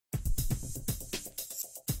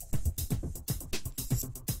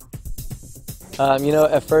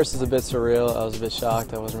At first it was a bit surreal. I was a bit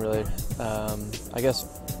shocked. I wasn't really, I guess,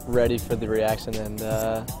 ready for the reaction. And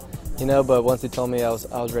but once he told me, I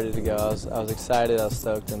was ready to go. I was excited. I was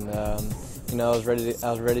stoked, and I was ready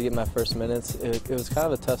to get my first minutes. It was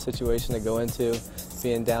kind of a tough situation to go into,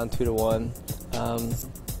 being down 2-1,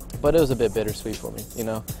 but it was a bit bittersweet for me.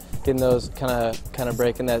 Getting those kind of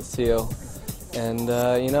breaking that seal. And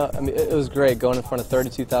it was great going in front of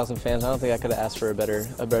 32,000 fans. I don't think I could have asked for a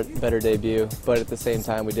better debut. But at the same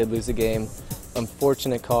time, we did lose the game.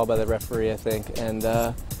 Unfortunate call by the referee, I think, and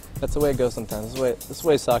that's the way it goes sometimes. That's the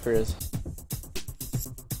way soccer is.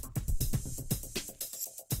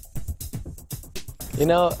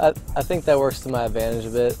 I think that works to my advantage a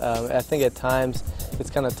bit. I think at times it's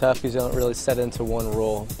kind of tough because you don't really set into one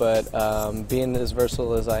role. But being as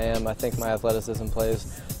versatile as I am, I think my athleticism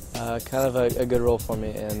plays kind of a good role for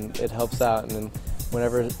me, and it helps out. And then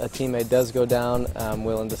whenever a teammate does go down, I'm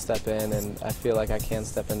willing to step in, and I feel like I can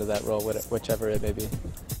step into that role, whichever it may be.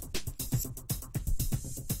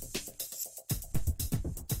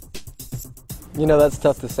 That's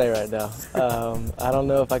tough to say right now. I don't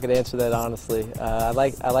know if I could answer that honestly. I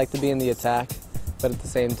like to be in the attack, but at the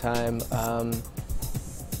same time,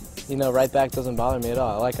 right back doesn't bother me at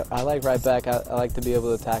all. I like right back. I like to be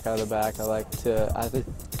able to attack out of the back.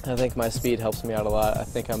 I think my speed helps me out a lot. I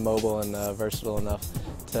think I'm mobile and versatile enough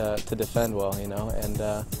to defend well, and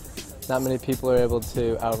not many people are able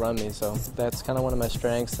to outrun me, so that's kind of one of my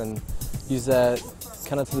strengths, and use that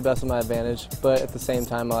kind of to the best of my advantage. But at the same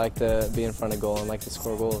time, I like to be in front of goal and like to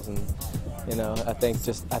score goals, and I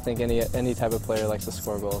think any type of player likes to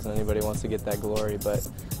score goals, and anybody wants to get that glory. But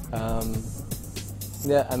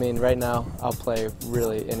yeah, right now I'll play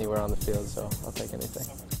really anywhere on the field, so I'll take anything.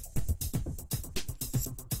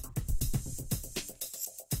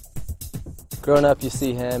 Growing up, you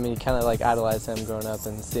see him, and you kind of idolize him growing up,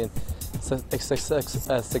 and seeing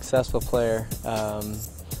a successful player,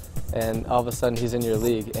 and all of a sudden he's in your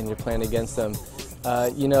league and you're playing against him.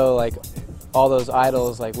 All those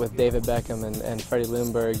idols, like with David Beckham and Freddie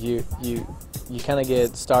Ljungberg, you kind of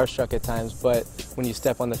get starstruck at times, but when you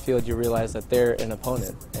step on the field, you realize that they're an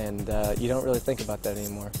opponent, and you don't really think about that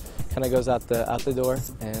anymore. Kind of goes out the door,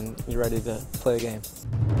 and you're ready to play the game.